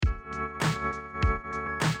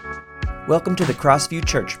Welcome to the Crossview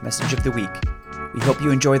Church Message of the Week. We hope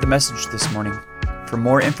you enjoy the message this morning. For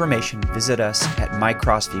more information, visit us at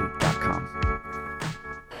mycrossview.com.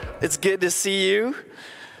 It's good to see you.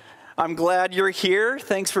 I'm glad you're here.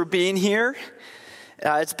 Thanks for being here.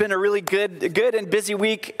 It's been a really good and busy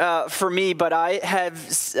week for me, but I have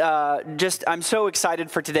I'm so excited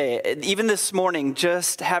for today. Even this morning,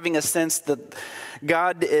 just having a sense that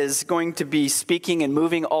God is going to be speaking and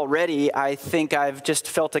moving already, I think I've just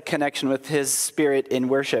felt a connection with His Spirit in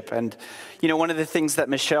worship. And, you know, one of the things that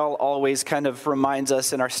Michelle always kind of reminds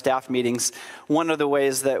us in our staff meetings, one of the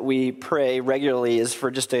ways that we pray regularly is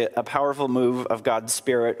for just a powerful move of God's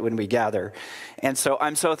Spirit when we gather. And so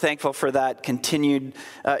I'm so thankful for that continued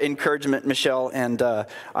encouragement, Michelle. And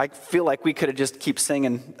I feel like we could have just keep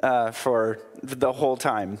singing for the whole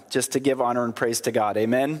time, just to give honor and praise to God.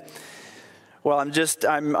 Amen. Well,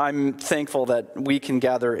 I'm thankful that we can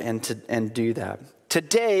gather and do that.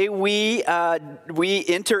 Today we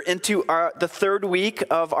enter into the third week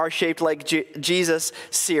of our Shaped Like Jesus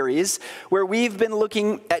series, where we've been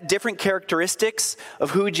looking at different characteristics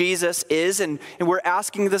of who Jesus is, and we're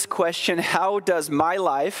asking this question: how does my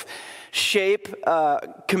life how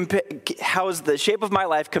is the shape of my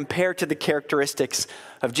life compare to the characteristics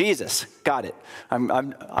of Jesus? Got it.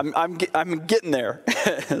 I'm getting there.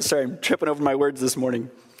 Sorry, I'm tripping over my words this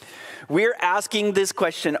morning. We're asking this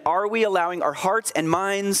question: are we allowing our hearts and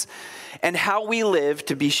minds and how we live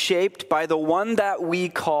to be shaped by the one that we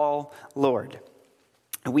call Lord?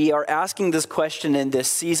 We are asking this question in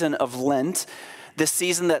this season of Lent, this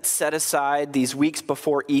season that's set aside these weeks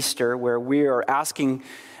before Easter, where we are asking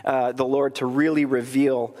the Lord to really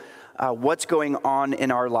reveal what's going on in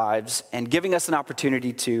our lives and giving us an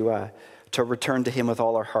opportunity to return to Him with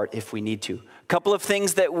all our heart if we need to. A couple of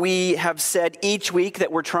things that we have said each week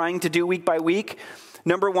that we're trying to do week by week.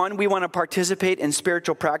 Number one, we want to participate in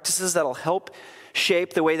spiritual practices that'll help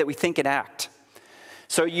shape the way that we think and act.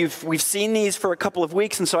 So we've seen these for a couple of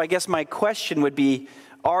weeks, and so I guess my question would be,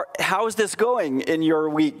 how is this going in your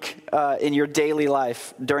week, in your daily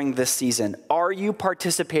life during this season? Are you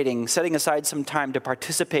participating, setting aside some time to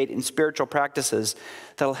participate in spiritual practices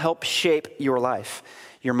that'll help shape your life,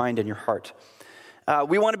 your mind, and your heart?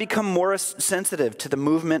 We want to become more sensitive to the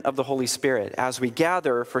movement of the Holy Spirit as we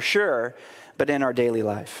gather, for sure, but in our daily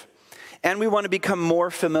life. And we want to become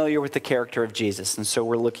more familiar with the character of Jesus, and so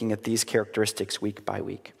we're looking at these characteristics week by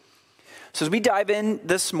week. So as we dive in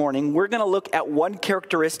this morning, we're going to look at one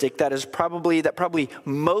characteristic that probably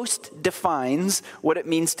most defines what it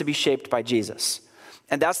means to be shaped by Jesus.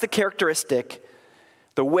 And that's the characteristic,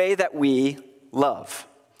 the way that we love.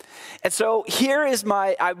 And so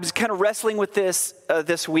I was kind of wrestling with this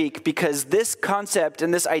this week, because this concept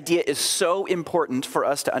and this idea is so important for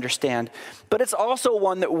us to understand, but it's also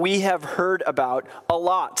one that we have heard about a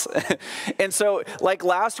lot. And so, like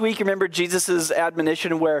last week, remember Jesus'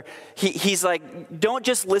 admonition where he's like, don't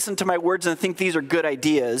just listen to my words and think these are good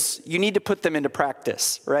ideas. You need to put them into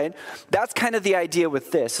practice, right? That's kind of the idea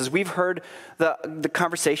with this, is we've heard the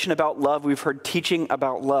conversation about love, we've heard teaching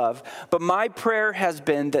about love, but my prayer has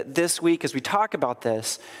been that this week, as we talk about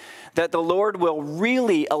this, that the Lord will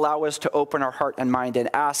really allow us to open our heart and mind and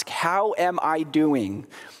ask, how am I doing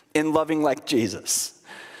in loving like Jesus?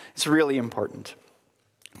 It's really important.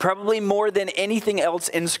 Probably more than anything else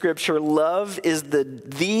in Scripture, love is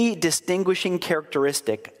the distinguishing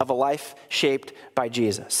characteristic of a life shaped by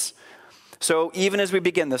Jesus. So even as we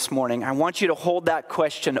begin this morning, I want you to hold that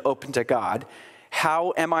question open to God.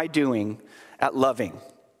 How am I doing at loving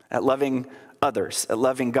others, at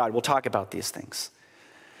loving God? We'll talk about these things.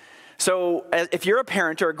 So if you're a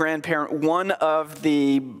parent or a grandparent, one of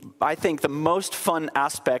I think the most fun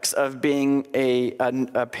aspects of being a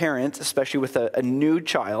parent, especially with a new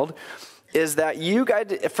child, is that you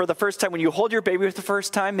guys, for the first time, when you hold your baby for the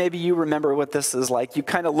first time, maybe you remember what this is like. You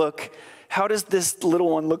kind of look, how does this little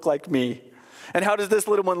one look like me? And how does this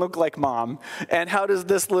little one look like mom? And how does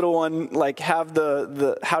this little one have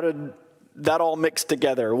how did that all mix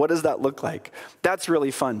together? What does that look like? That's really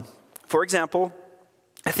fun. For example,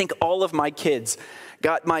 I think all of my kids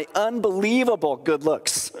got my unbelievable good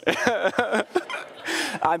looks.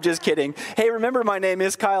 I'm just kidding. Hey, remember my name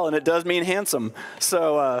is Kyle, and it does mean handsome.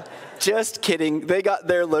 So just kidding. They got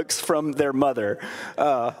their looks from their mother,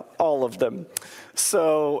 all of them.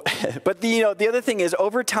 So, but the other thing is,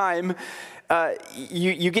 over time,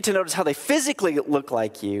 you get to notice how they physically look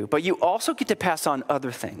like you, but you also get to pass on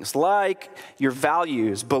other things, like your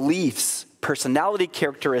values, beliefs, personality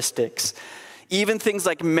characteristics, even things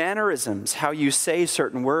like mannerisms, how you say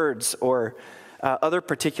certain words, or other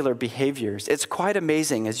particular behaviors. It's quite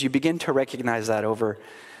amazing as you begin to recognize that over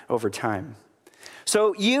time.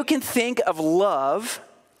 So you can think of love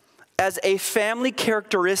as a family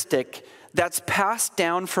characteristic that's passed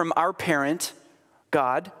down from our parent,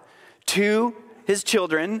 God, to his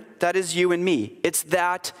children, that is you and me. It's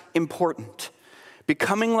that important.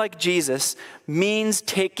 Becoming like Jesus means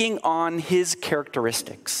taking on his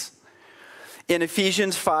characteristics. In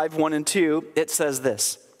Ephesians 5:1-2, it says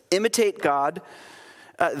this: imitate God,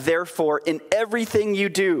 therefore, in everything you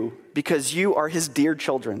do, because you are his dear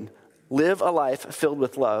children. Live a life filled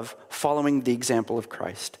with love, following the example of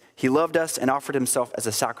Christ. He loved us and offered himself as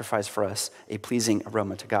a sacrifice for us, a pleasing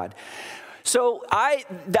aroma to God. So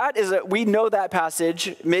we know that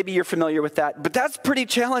passage. Maybe you're familiar with that, but that's pretty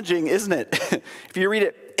challenging, isn't it? If you read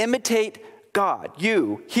it, imitate God.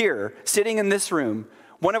 You here, sitting in this room,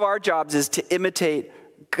 one of our jobs is to imitate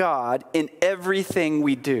God in everything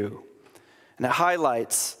we do. And it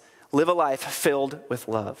highlights, live a life filled with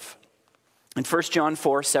love. In 1 John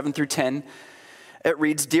 4:7-10, it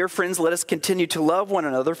reads, "Dear friends, let us continue to love one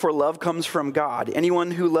another, for love comes from God.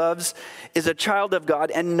 Anyone who loves is a child of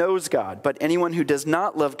God and knows God. But anyone who does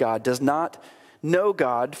not love God does not know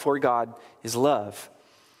God, for God is love."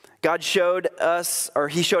 God showed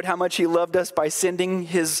how much he loved us by sending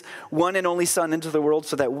his one and only Son into the world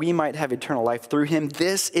so that we might have eternal life through him.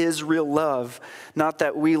 This is real love, not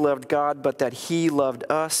that we loved God, but that he loved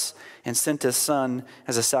us and sent his Son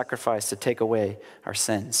as a sacrifice to take away our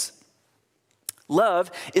sins.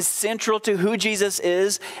 Love is central to who Jesus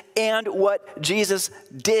is and what Jesus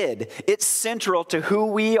did. It's central to who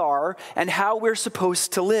we are and how we're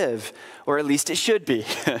supposed to live, or at least it should be.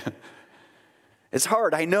 It's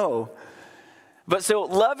hard, I know. But so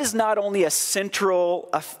love is not only a central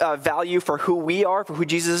value for who we are, for who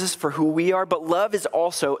Jesus is, for who we are, but love is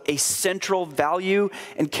also a central value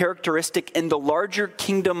and characteristic in the larger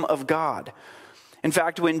kingdom of God. In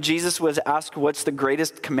fact, when Jesus was asked what's the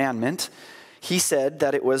greatest commandment, he said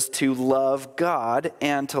that it was to love God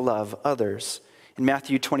and to love others. In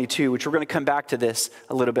Matthew 22, which we're going to come back to this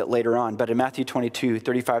a little bit later on, but in Matthew 22,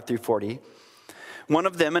 35-40, one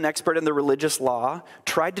of them, an expert in the religious law,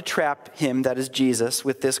 tried to trap him, that is Jesus,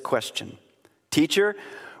 with this question: "Teacher,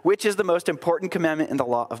 which is the most important commandment in the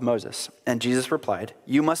law of Moses?" And Jesus replied,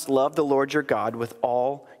 "You must love the Lord your God with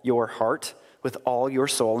all your heart, with all your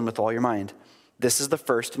soul, and with all your mind. This is the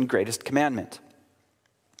first and greatest commandment.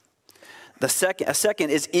 A second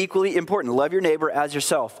is equally important. Love your neighbor as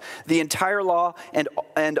yourself. The entire law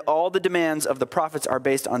and all the demands of the prophets are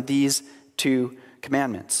based on these two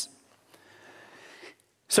commandments."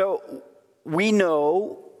 So we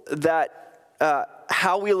know that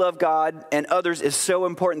how we love God and others is so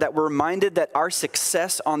important that we're reminded that our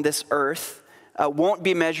success on this earth won't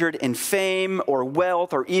be measured in fame or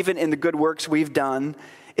wealth or even in the good works we've done.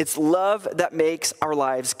 It's love that makes our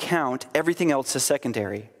lives count. Everything else is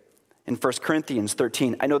secondary. In 1 Corinthians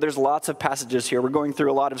 13, I know there's lots of passages here. We're going through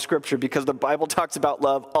a lot of scripture because the Bible talks about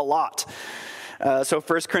love a lot. So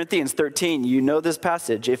 1 Corinthians 13, you know this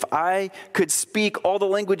passage. "If I could speak all the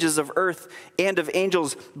languages of earth and of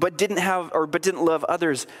angels, but didn't love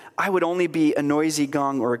others, I would only be a noisy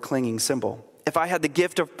gong or a clanging cymbal. If I had the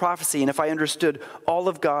gift of prophecy, and if I understood all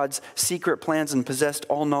of God's secret plans and possessed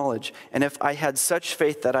all knowledge, and if I had such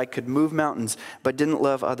faith that I could move mountains, but didn't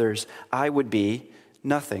love others, I would be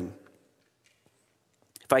nothing.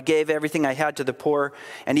 If I gave everything I had to the poor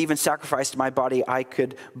and even sacrificed my body, I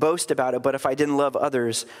could boast about it. But if I didn't love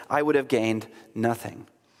others, I would have gained nothing."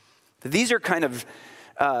 These are kind of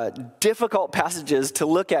difficult passages to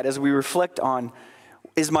look at as we reflect on,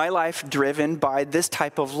 is my life driven by this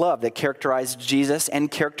type of love that characterized Jesus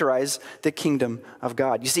and characterized the kingdom of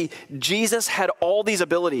God? You see, Jesus had all these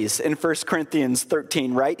abilities in 1 Corinthians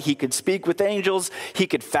 13, right? He could speak with angels. He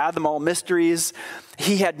could fathom all mysteries.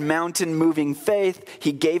 He had mountain-moving faith.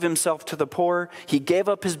 He gave himself to the poor. He gave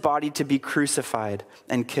up his body to be crucified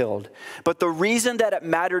and killed. But the reason that it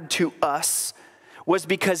mattered to us was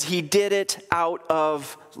because he did it out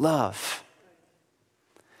of love.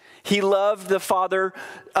 He loved the Father,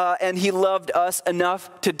 and he loved us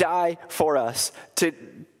enough to die for us,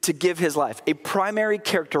 to give his life. A primary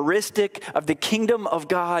characteristic of the kingdom of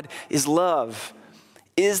God is love.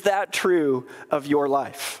 Is that true of your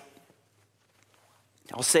life?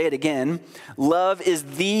 I'll say it again. Love is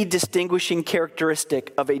the distinguishing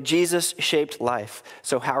characteristic of a Jesus-shaped life.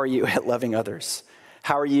 So how are you at loving others?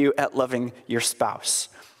 How are you at loving your spouse?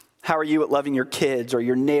 How are you at loving your kids or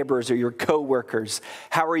your neighbors or your coworkers?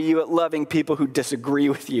 How are you at loving people who disagree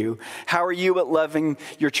with you? How are you at loving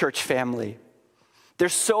your church family?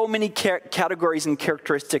 There's so many categories and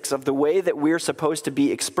characteristics of the way that we're supposed to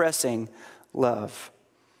be expressing love.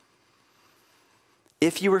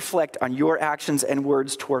 if you reflect on your actions and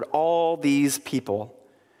words toward all these people,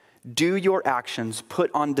 do your actions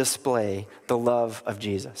put on display the love of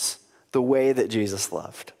Jesus, the way that Jesus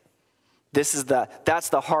loved? That's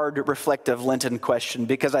the hard, reflective Lenten question,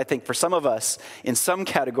 because I think for some of us, in some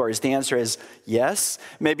categories, the answer is yes.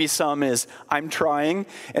 Maybe some is, I'm trying.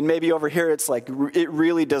 And maybe over here, it's like, it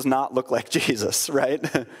really does not look like Jesus, right?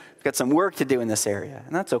 We've got some work to do in this area,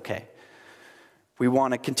 and that's okay. We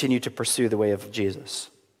want to continue to pursue the way of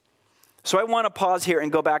Jesus. So I want to pause here and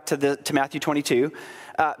go back to Matthew 22,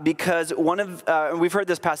 because we've heard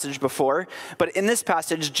this passage before, but in this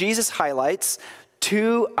passage, Jesus highlights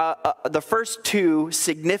the first two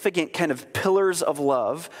significant kind of pillars of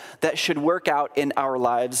love that should work out in our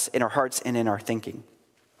lives, in our hearts, and in our thinking.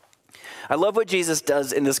 I love what Jesus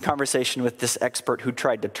does in this conversation with this expert who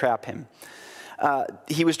tried to trap him.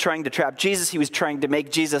 He was trying to trap Jesus. He was trying to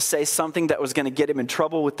make Jesus say something that was going to get him in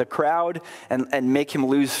trouble with the crowd and make him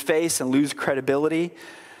lose face and lose credibility.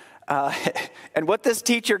 And what this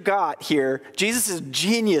teacher got here, Jesus is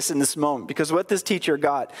genius in this moment, because what this teacher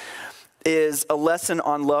got is a lesson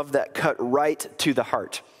on love that cut right to the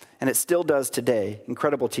heart. And it still does today.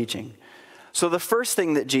 Incredible teaching. So the first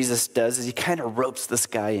thing that Jesus does is he kind of ropes this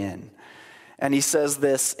guy in. And he says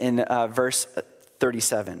this in verse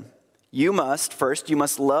 37. You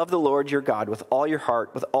must love the Lord your God with all your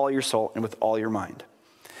heart, with all your soul, and with all your mind.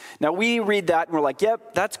 Now we read that and we're like,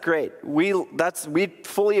 yep, that's great. We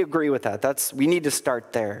fully agree with that. We need to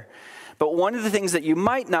start there. But one of the things that you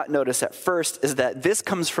might not notice at first is that this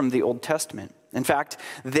comes from the Old Testament. In fact,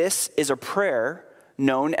 this is a prayer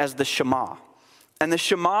known as the Shema. And the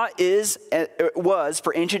Shema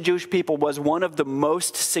for ancient Jewish people, was one of the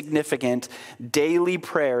most significant daily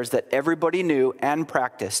prayers that everybody knew and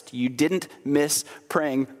practiced. You didn't miss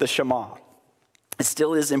praying the Shema. It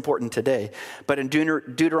still is important today. But in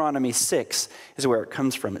Deuteronomy 6 is where it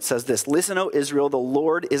comes from. It says this, listen, O Israel, the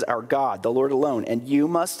Lord is our God, the Lord alone, and you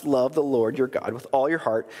must love the Lord your God with all your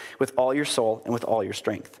heart, with all your soul, and with all your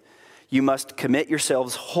strength. You must commit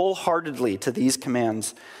yourselves wholeheartedly to these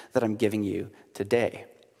commands that I'm giving you today.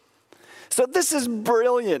 So this is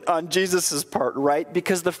brilliant on Jesus' part, right?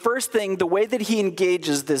 Because the first thing, the way that he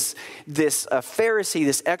engages this Pharisee,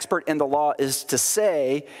 this expert in the law, is to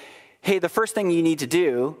say, hey, the first thing you need to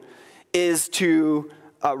do is to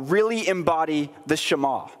really embody the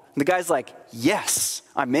Shema. And the guy's like, yes,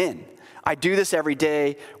 I'm in. I do this every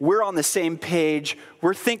day. We're on the same page.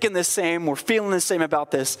 We're thinking the same. We're feeling the same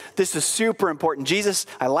about this. This is super important. Jesus,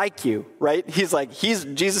 I like you, right?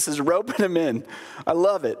 Jesus is roping him in. I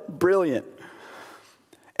love it. Brilliant.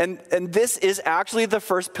 And this is actually the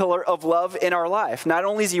first pillar of love in our life. Not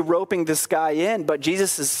only is he roping this guy in, but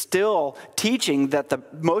Jesus is still teaching that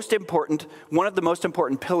one of the most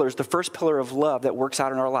important pillars, the first pillar of love that works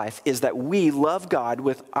out in our life, is that we love God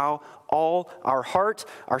with all our heart,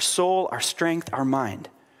 our soul, our strength, our mind.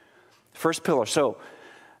 First pillar. So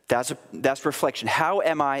that's reflection. How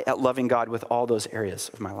am I at loving God with all those areas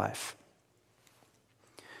of my life?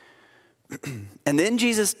 And then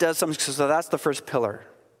Jesus does something, so that's the first pillar.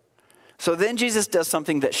 So then Jesus does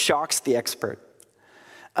something that shocks the expert.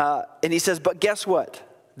 And he says, but guess what?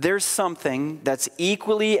 There's something that's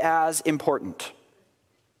equally as important.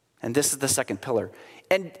 And this is the second pillar.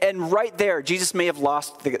 And right there, Jesus may have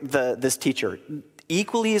lost this teacher.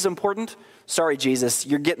 Equally as important? Sorry, Jesus,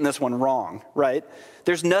 you're getting this one wrong, right?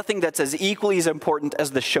 There's nothing that's as equally as important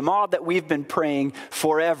as the Shema that we've been praying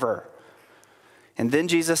forever. And then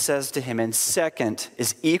Jesus says to him, and second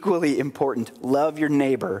is equally important, love your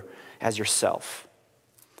neighbor as yourself.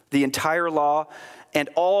 The entire law and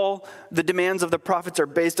all the demands of the prophets are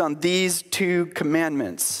based on these two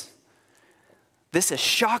commandments. This is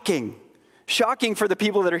shocking. Shocking for the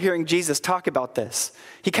people that are hearing Jesus talk about this.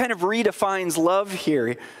 He kind of redefines love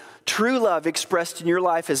here. True love expressed in your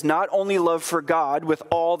life is not only love for God with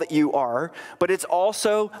all that you are, but it's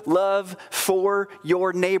also love for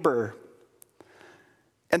your neighbor.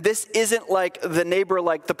 And this isn't like the neighbor,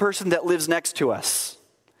 like the person that lives next to us.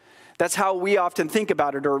 That's how we often think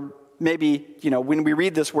about it, or maybe, when we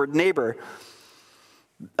read this word neighbor.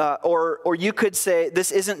 Or you could say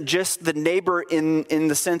this isn't just the neighbor in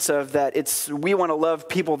the sense of that we want to love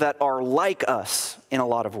people that are like us in a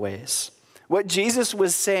lot of ways. What Jesus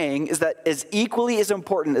was saying is that as equally as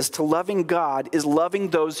important as to loving God is loving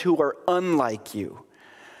those who are unlike you,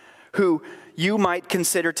 who you might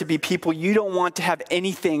consider to be people you don't want to have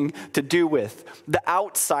anything to do with. The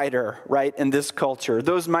outsider, right, in this culture.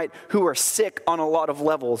 Those who are sick on a lot of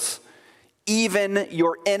levels. Even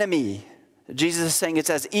your enemy. Jesus is saying it's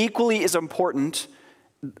as equally as important.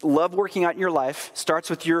 Love working out in your life starts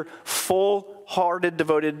with your full-hearted,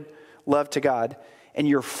 devoted love to God. and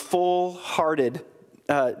your full-hearted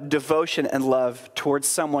devotion and love towards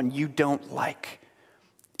someone you don't like,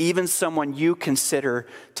 even someone you consider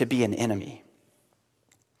to be an enemy.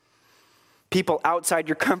 People outside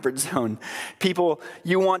your comfort zone, people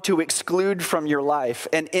you want to exclude from your life.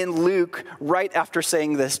 And in Luke, right after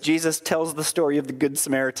saying this, Jesus tells the story of the Good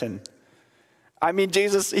Samaritan. I mean,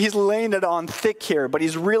 Jesus, he's laying it on thick here, but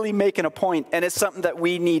he's really making a point, and it's something that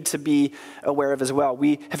we need to be aware of as well.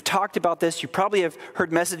 We have talked about this. You probably have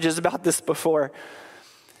heard messages about this before.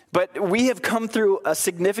 But we have come through a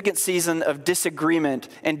significant season of disagreement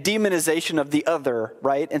and demonization of the other,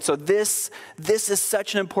 right? And so this is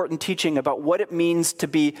such an important teaching about what it means to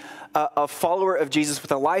be a follower of Jesus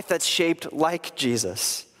with a life that's shaped like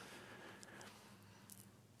Jesus.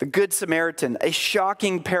 The Good Samaritan, a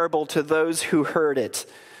shocking parable to those who heard it.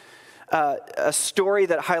 A story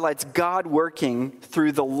that highlights God working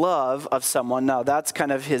through the love of someone. Now, that's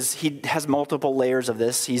kind of he has multiple layers of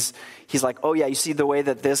this. He's like, oh yeah, you see the way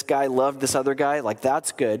that this guy loved this other guy? Like,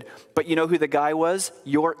 that's good. But you know who the guy was?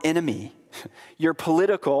 Your enemy. Your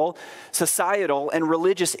political, societal, and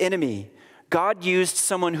religious enemy. God used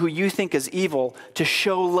someone who you think is evil to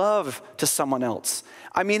show love to someone else.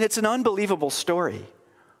 I mean, it's an unbelievable story.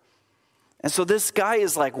 And so this guy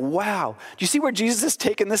is like, wow. Do you see where Jesus has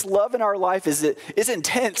taken this love in our life? Is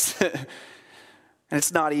intense. And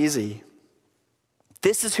it's not easy.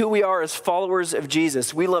 This is who we are as followers of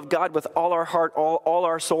Jesus. We love God with all our heart, all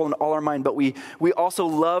our soul, and all our mind. But we also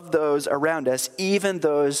love those around us, even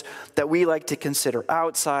those that we like to consider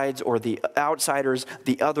outsides or the outsiders,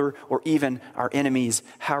 the other, or even our enemies.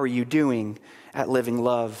 How are you doing at living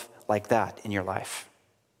love like that in your life?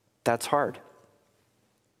 That's hard.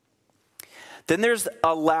 Then there's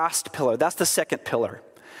a last pillar. That's the second pillar.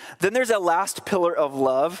 Then there's a last pillar of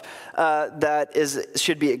love that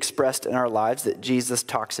should be expressed in our lives that Jesus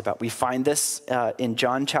talks about. We find this in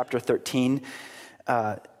John chapter 13,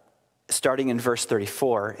 starting in verse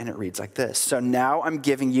 34, and it reads like this. So now I'm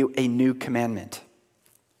giving you a new commandment.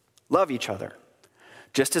 Love each other.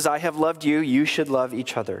 Just as I have loved you, you should love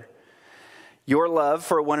each other. Your love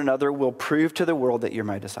for one another will prove to the world that you're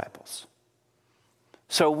my disciples.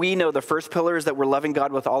 So we know the first pillar is that we're loving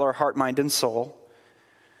God with all our heart, mind, and soul.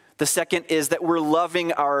 The second is that we're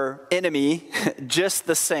loving our enemy just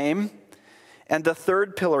the same. And the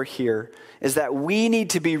third pillar here is that we need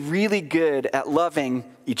to be really good at loving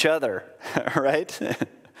each other, right?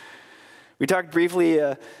 We talked briefly,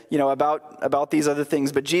 about these other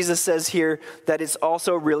things, but Jesus says here that it's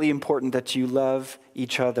also really important that you love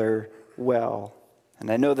each other well.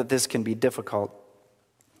 And I know that this can be difficult.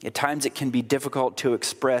 At times it can be difficult to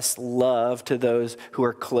express love to those who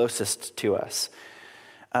are closest to us.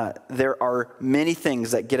 There are many things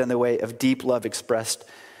that get in the way of deep love expressed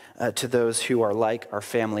to those who are like our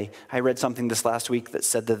family. I read something this last week that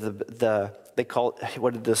said that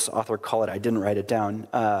what did this author call it? I didn't write it down.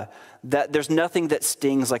 That there's nothing that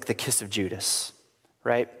stings like the kiss of Judas,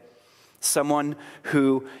 right? Someone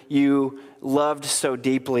who you loved so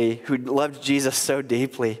deeply, who loved Jesus so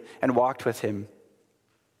deeply and walked with him.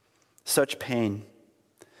 Such pain.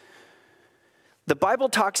 The Bible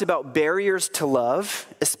talks about barriers to love,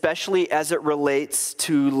 especially as it relates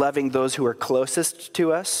to loving those who are closest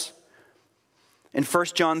to us. In 1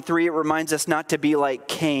 John 3, it reminds us not to be like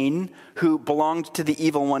Cain, who belonged to the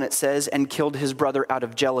evil one, it says, and killed his brother out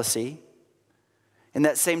of jealousy. In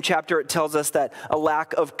that same chapter, it tells us that a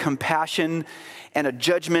lack of compassion and a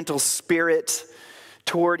judgmental spirit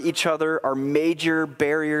toward each other are major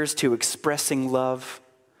barriers to expressing love.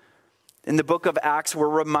 In the book of Acts, we're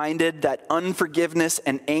reminded that unforgiveness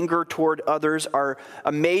and anger toward others are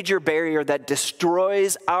a major barrier that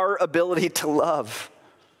destroys our ability to love.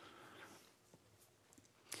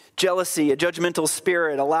 Jealousy, a judgmental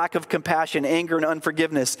spirit, a lack of compassion, anger, and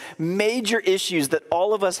unforgiveness. Major issues that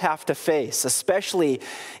all of us have to face, especially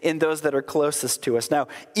in those that are closest to us. Now,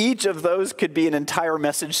 each of those could be an entire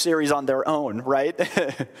message series on their own, right?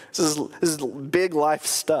 This is big life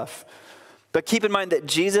stuff. But keep in mind that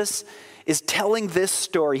Jesus is telling this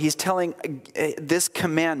story. He's telling this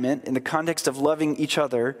commandment in the context of loving each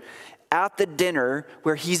other at the dinner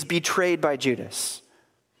where he's betrayed by Judas.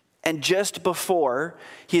 And just before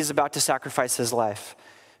he is about to sacrifice his life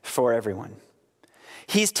for everyone.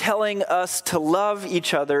 He's telling us to love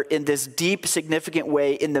each other in this deep, significant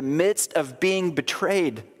way in the midst of being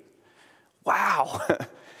betrayed. Wow.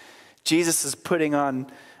 Jesus is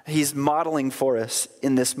he's modeling for us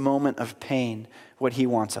in this moment of pain what he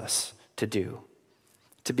wants us to do.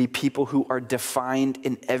 To be people who are defined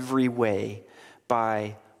in every way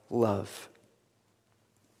by love.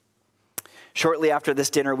 Shortly after this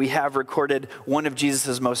dinner, we have recorded one of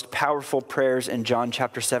Jesus' most powerful prayers in John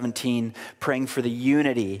chapter 17, praying for the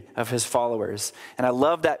unity of his followers. And I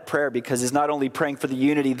love that prayer because he's not only praying for the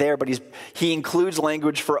unity there, but he includes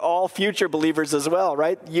language for all future believers as well,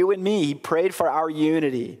 right? You and me, he prayed for our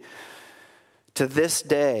unity. To this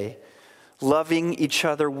day, loving each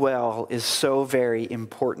other well is so very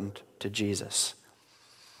important to Jesus.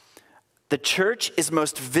 The church is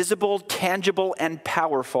most visible, tangible, and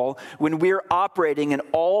powerful when we're operating in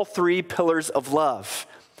all three pillars of love.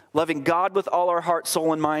 Loving God with all our heart,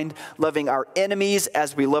 soul, and mind, loving our enemies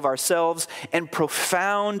as we love ourselves, and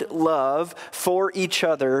profound love for each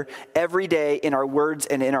other every day in our words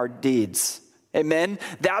and in our deeds. Amen?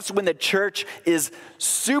 That's when the church is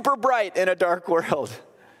super bright in a dark world.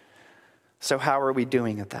 So how are we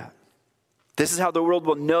doing at that? This is how the world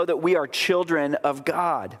will know that we are children of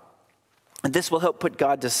God. And this will help put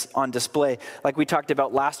God on display, like we talked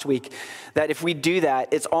about last week, that if we do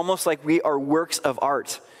that, it's almost like we are works of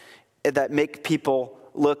art that make people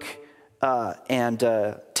look and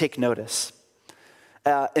take notice.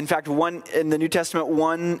 In fact, in the New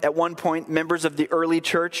Testament, at one point, members of the early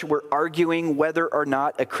church were arguing whether or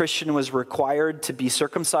not a Christian was required to be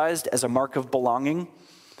circumcised as a mark of belonging.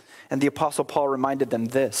 And the Apostle Paul reminded them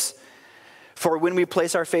this: for when we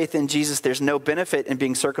place our faith in Jesus, there's no benefit in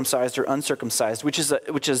being circumcised or uncircumcised,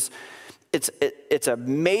 it's a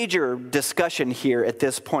major discussion here at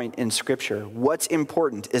this point in Scripture. What's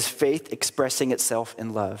important is faith expressing itself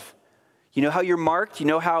in love. You know how you're marked? You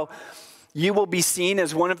know how you will be seen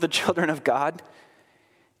as one of the children of God?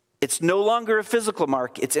 It's no longer a physical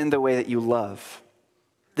mark. It's in the way that you love.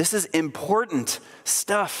 This is important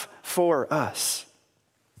stuff for us.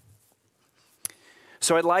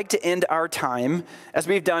 So I'd like to end our time, as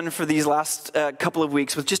we've done for these last couple of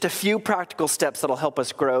weeks, with just a few practical steps that'll help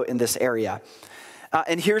us grow in this area.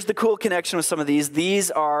 And here's the cool connection with some of these.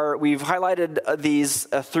 We've highlighted these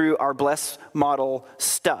through our Bless Model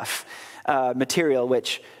stuff material,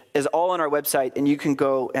 which is all on our website, and you can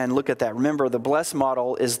go and look at that. Remember, the Bless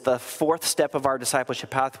Model is the fourth step of our discipleship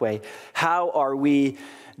pathway. How are we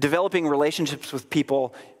developing relationships with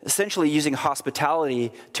people, essentially using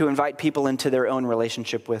hospitality to invite people into their own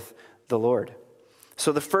relationship with the Lord?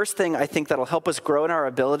 So the first thing I think that'll help us grow in our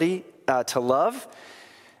ability to love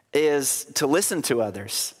is to listen to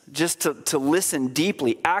others, just to listen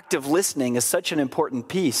deeply. Active listening is such an important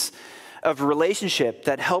piece of relationship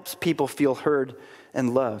that helps people feel heard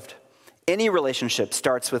and loved. Any relationship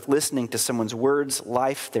starts with listening to someone's words,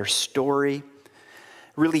 life, their story.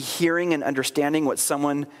 Really hearing and understanding what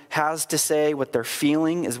someone has to say, what they're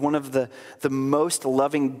feeling, is one of the most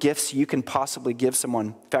loving gifts you can possibly give someone.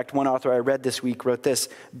 In fact, one author I read this week wrote this: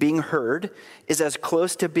 being heard is as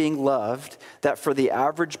close to being loved that for the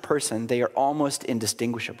average person, they are almost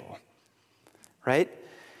indistinguishable. Right?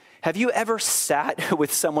 Have you ever sat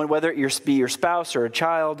with someone, whether it be your spouse or a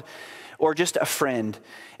child, or just a friend,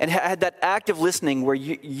 and had that active listening where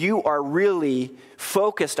you are really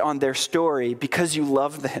focused on their story because you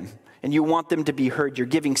love them and you want them to be heard? You're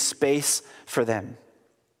giving space for them.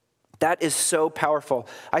 That is so powerful.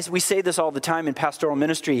 We say this all the time in pastoral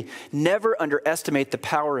ministry: never underestimate the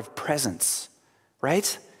power of presence,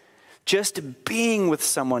 right? Just being with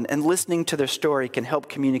someone and listening to their story can help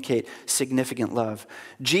communicate significant love.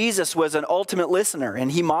 Jesus was an ultimate listener,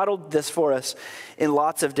 and he modeled this for us in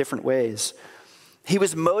lots of different ways. He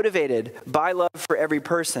was motivated by love for every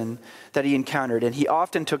person that he encountered, and he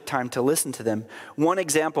often took time to listen to them. One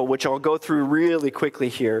example, which I'll go through really quickly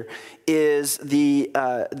here, is the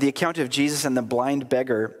account of Jesus and the blind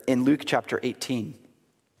beggar in Luke chapter 18.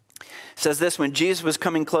 It says this: when Jesus was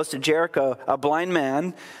coming close to Jericho, a blind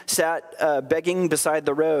man sat begging beside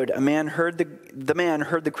the road. The man heard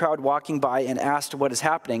the crowd walking by and asked what is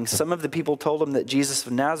happening. Some of the people told him that Jesus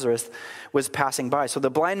of Nazareth was passing by. So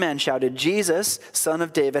the blind man shouted, "Jesus, Son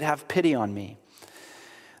of David, have pity on me."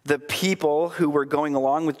 The people who were going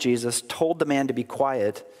along with Jesus told the man to be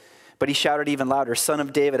quiet, but he shouted even louder, "Son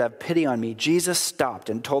of David, have pity on me." Jesus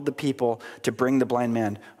stopped and told the people to bring the blind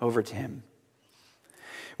man over to him.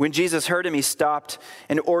 When Jesus heard him, he stopped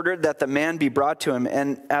and ordered that the man be brought to him.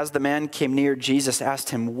 And as the man came near, Jesus asked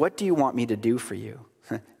him, "What do you want me to do for you?"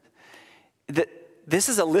 This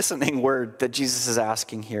is a listening word that Jesus is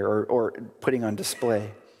asking here, or putting on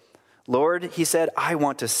display. "Lord," he said, "I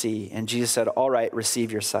want to see." And Jesus said, "All right,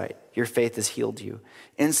 receive your sight. Your faith has healed you."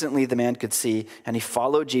 Instantly the man could see, and he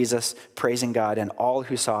followed Jesus, praising God, and all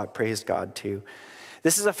who saw it praised God too.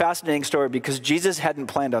 This is a fascinating story because Jesus hadn't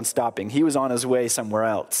planned on stopping. He was on his way somewhere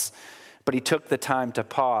else. But he took the time to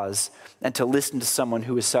pause and to listen to someone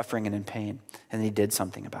who was suffering and in pain, and he did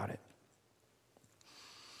something about it.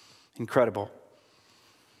 Incredible.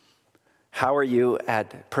 How are you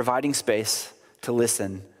at providing space to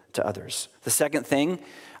listen to others? The second thing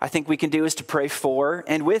I think we can do is to pray for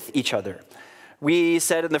and with each other. We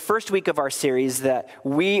said in the first week of our series that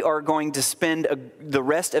we are going to spend the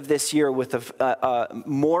rest of this year with a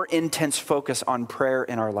more intense focus on prayer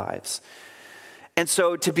in our lives. And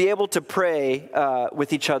so to be able to pray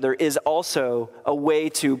with each other is also a way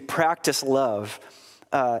to practice love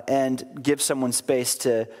and give someone space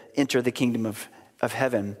to enter the kingdom of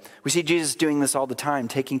heaven. We see Jesus doing this all the time,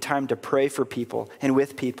 taking time to pray for people and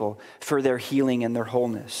with people for their healing and their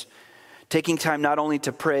wholeness. Taking time not only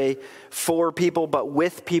to pray for people, but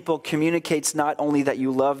with people communicates not only that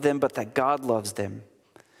you love them, but that God loves them.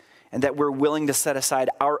 And that we're willing to set aside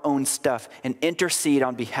our own stuff and intercede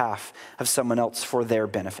on behalf of someone else for their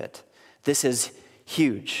benefit. This is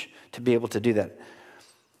huge to be able to do that.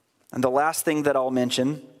 And the last thing that I'll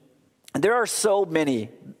mention, there are so many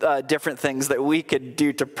different things that we could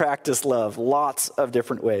do to practice love, lots of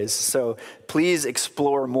different ways. So please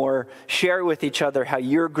explore more, share with each other how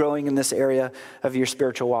you're growing in this area of your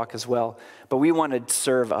spiritual walk as well. But we want to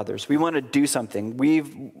serve others. We want to do something.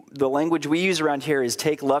 The language we use around here is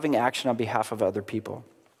take loving action on behalf of other people.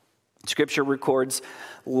 Scripture records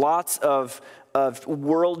lots of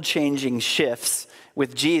world-changing shifts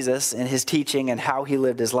with Jesus and his teaching and how he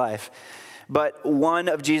lived his life. But one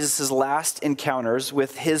of Jesus' last encounters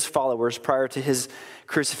with his followers prior to his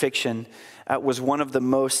crucifixion was one of the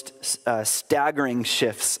most staggering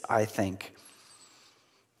shifts, I think.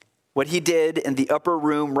 What he did in the upper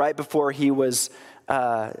room right before he was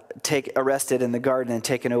arrested in the garden and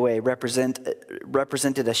taken away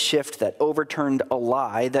represented a shift that overturned a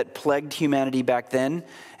lie that plagued humanity back then,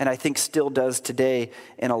 and I think still does today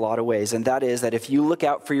in a lot of ways. And that is that if you look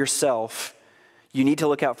out for yourself, you need to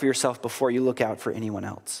look out for yourself before you look out for anyone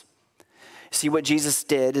else. See, what Jesus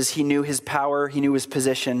did is he knew his power, he knew his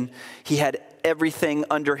position, he had everything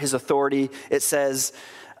under his authority. It says,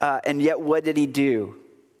 and yet what did he do?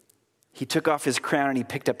 He took off his crown and he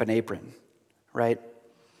picked up an apron, right?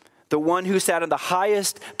 The one who sat in the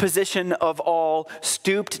highest position of all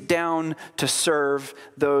stooped down to serve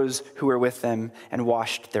those who were with them and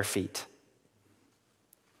washed their feet.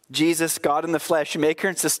 Jesus, God in the flesh, maker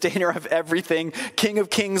and sustainer of everything, King of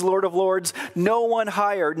kings, Lord of lords, no one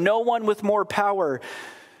higher, no one with more power.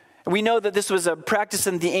 We know that this was a practice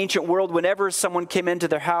in the ancient world. Whenever someone came into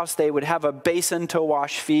their house, they would have a basin to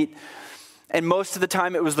wash feet. And most of the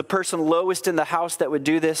time, it was the person lowest in the house that would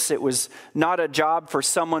do this. It was not a job for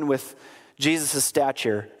someone with Jesus'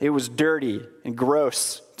 stature. It was dirty and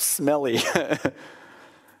gross, smelly.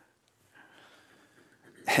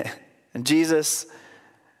 And Jesus'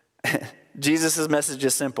 message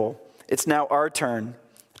is simple. It's now our turn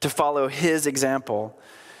to follow his example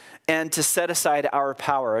and to set aside our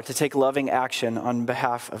power to take loving action on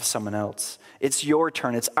behalf of someone else. It's your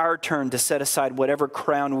turn. It's our turn to set aside whatever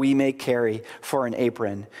crown we may carry for an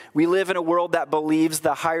apron. We live in a world that believes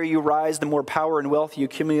the higher you rise, the more power and wealth you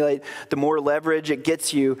accumulate, the more leverage it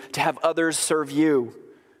gets you to have others serve you.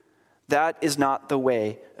 That is not the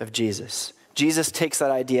way of Jesus. Jesus takes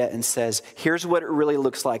that idea and says, here's what it really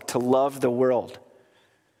looks like to love the world.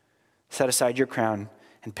 Set aside your crown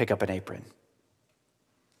and pick up an apron.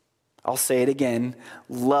 I'll say it again.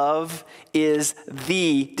 Love is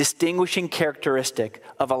the distinguishing characteristic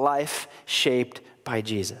of a life shaped by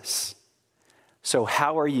Jesus. So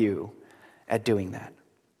how are you at doing that?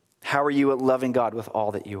 How are you at loving God with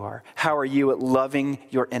all that you are? How are you at loving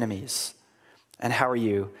your enemies? And how are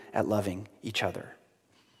you at loving each other?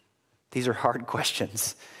 These are hard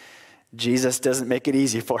questions. Jesus doesn't make it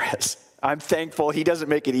easy for us. I'm thankful he doesn't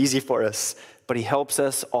make it easy for us, but he helps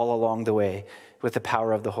us all along the way with the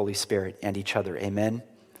power of the Holy Spirit and each other. Amen.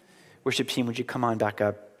 Worship team, would you come on back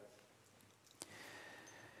up? I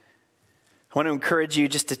want to encourage you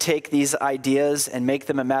just to take these ideas and make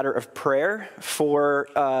them a matter of prayer for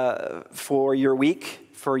your week,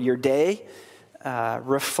 for your day.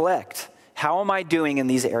 Reflect. How am I doing in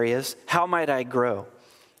these areas? How might I grow?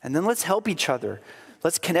 And then let's help each other.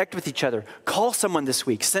 Let's connect with each other. Call someone this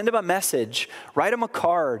week. Send them a message. Write them a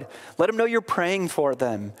card. Let them know you're praying for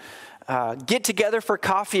them. Get together for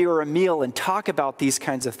coffee or a meal and talk about these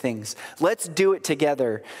kinds of things. Let's do it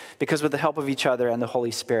together, because with the help of each other and the Holy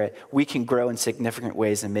Spirit, we can grow in significant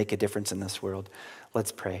ways and make a difference in this world.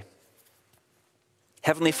 Let's pray.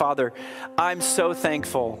 Heavenly Father, I'm so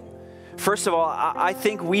thankful. First of all, I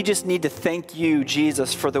think we just need to thank you,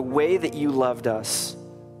 Jesus, for the way that you loved us.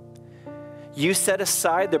 You set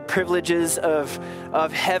aside the privileges of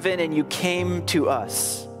heaven and you came to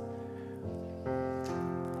us.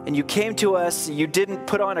 And you came to us, you didn't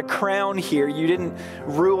put on a crown here, you didn't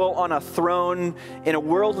rule on a throne in a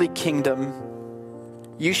worldly kingdom.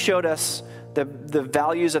 You showed us the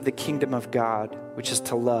values of the kingdom of God, which is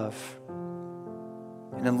to love.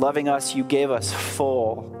 And in loving us, you gave us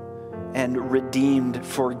full and redeemed,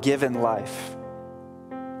 forgiven life.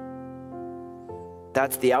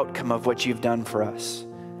 That's the outcome of what you've done for us.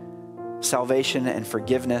 Salvation and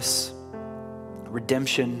forgiveness,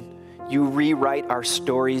 redemption. You rewrite our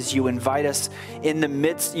stories. You invite us in the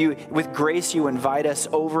midst, with grace, you invite us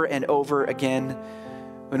over and over again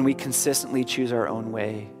when we consistently choose our own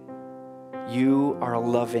way. You are a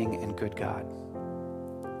loving and good God.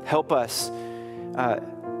 Help us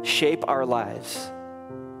shape our lives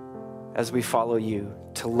as we follow you,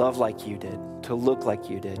 to love like you did, to look like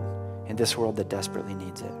you did in this world that desperately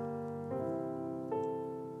needs it.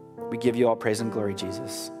 We give you all praise and glory,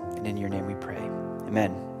 Jesus, and in your name we pray.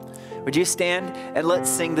 Amen. Would you stand and let's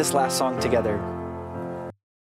sing this last song together?